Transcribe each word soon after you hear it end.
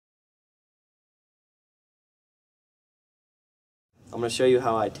I'm going to show you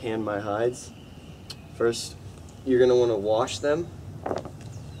how I tan my hides. First, you're going to want to wash them.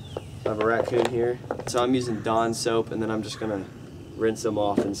 I have a raccoon here, so I'm using Dawn soap, and then I'm just going to rinse them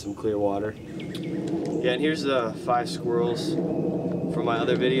off in some clear water. Yeah, and here's the 5 squirrels from my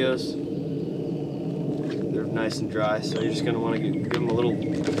other videos. They're nice and dry, so you're just going to want to give them a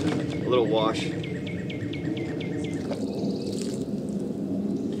little wash.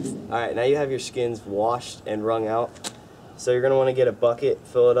 Alright, now you have your skins washed and wrung out. So you're going to want to get a bucket,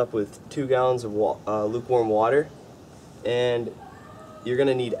 fill it up with 2 gallons of lukewarm water, and you're going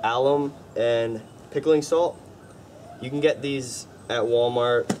to need alum and pickling salt. You can get these at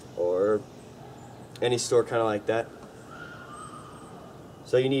Walmart or any store kind of like that.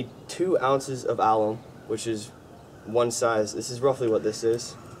 So you need 2 ounces of alum, which is one size. This is roughly what this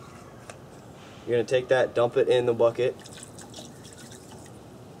is. You're going to take that, dump it in the bucket.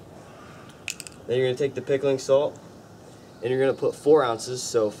 Then you're going to take the pickling salt, and you're going to put 4 ounces,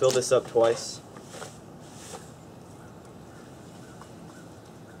 so fill this up twice.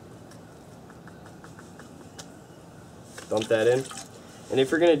 Dump that in. And if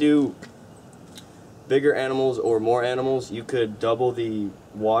you're going to do bigger animals or more animals, you could double the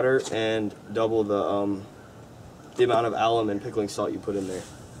water and double the amount of alum and pickling salt you put in there.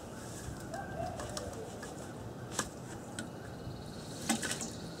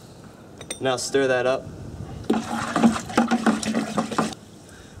 Now stir that up.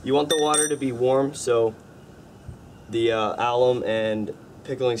 You want the water to be warm so the alum and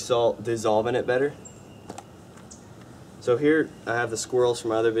pickling salt dissolve in it better. So here I have the squirrels from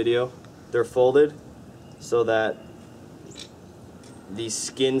my other video. They're folded so that the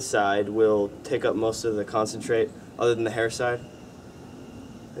skin side will take up most of the concentrate other than the hair side.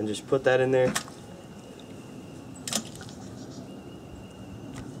 And just put that in there.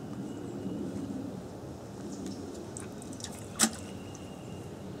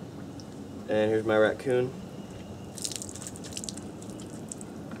 And here's my raccoon.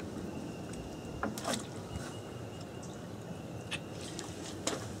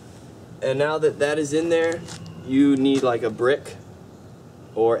 And now that that is in there, you need like a brick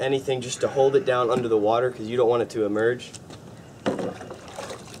or anything just to hold it down under the water because you don't want it to emerge. Just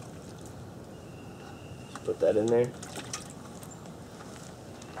put that in there.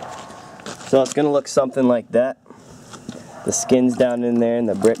 So it's going to look something like that. The skin's down in there and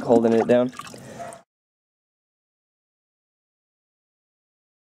the brick holding it down.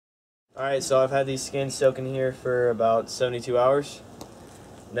 Alright, so I've had these skins soaking here for about 72 hours.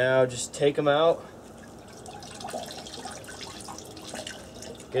 Now just take them out.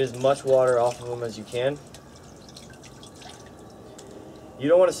 Get as much water off of them as you can. You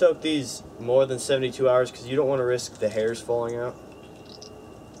don't want to soak these more than 72 hours because you don't want to risk the hairs falling out.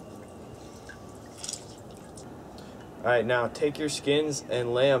 Alright, now take your skins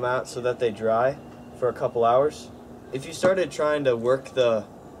and lay them out so that they dry for a couple hours. If you started trying to work the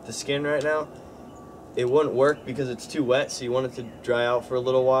skin right now, it wouldn't work because it's too wet, so you want it to dry out for a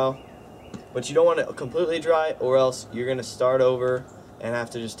little while. But you don't want it completely dry, or else you're going to start over and have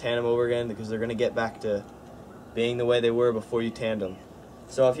to just tan them over again because they're going to get back to being the way they were before you tanned them.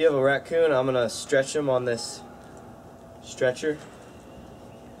 So if you have a raccoon, I'm going to stretch them on this stretcher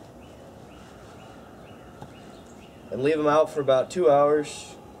and leave them out for about 2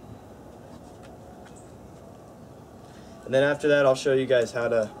 hours. And then after that, I'll show you guys how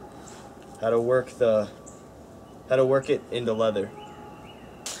to work it into leather.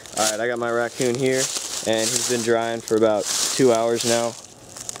 Alright, I got my raccoon here, and he's been drying for about 2 hours now.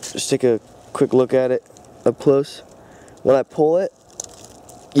 Just take a quick look at it up close. When I pull it,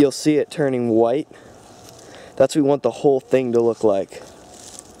 you'll see it turning white. That's what we want the whole thing to look like.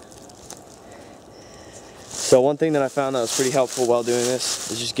 So one thing that I found that was pretty helpful while doing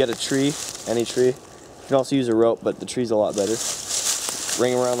this is just get a tree, any tree. You can also use a rope, but the tree's a lot better.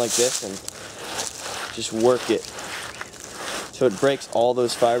 Ring around like this and just work it so it breaks all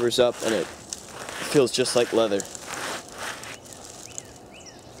those fibers up and it feels just like leather.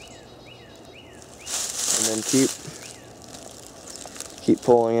 And then keep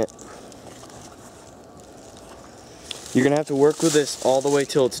pulling it. You're gonna have to work with this all the way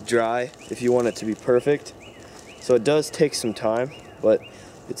till it's dry if you want it to be perfect. So it does take some time, but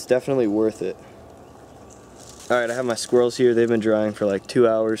it's definitely worth it. Alright, I have my squirrels here. They've been drying for like 2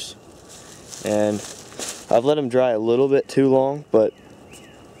 hours. And I've let them dry a little bit too long, but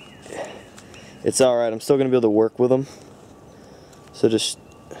it's alright. I'm still going to be able to work with them. So just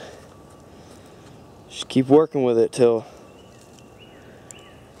keep working with it till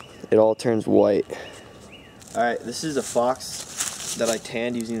it all turns white. Alright, this is a fox that I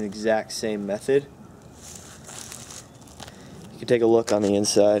tanned using the exact same method. You can take a look on the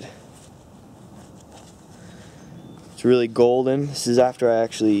inside. It's really golden. This is after I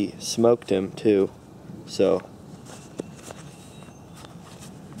actually smoked him too. So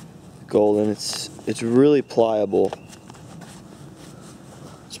golden. It's really pliable.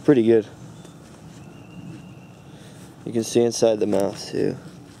 It's pretty good. You can see inside the mouth too.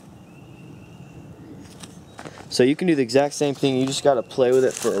 So you can do the exact same thing. You just got to play with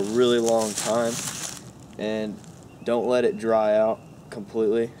it for a really long time and don't let it dry out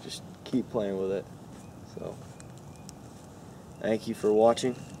completely. Just keep playing with it. So thank you for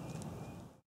watching.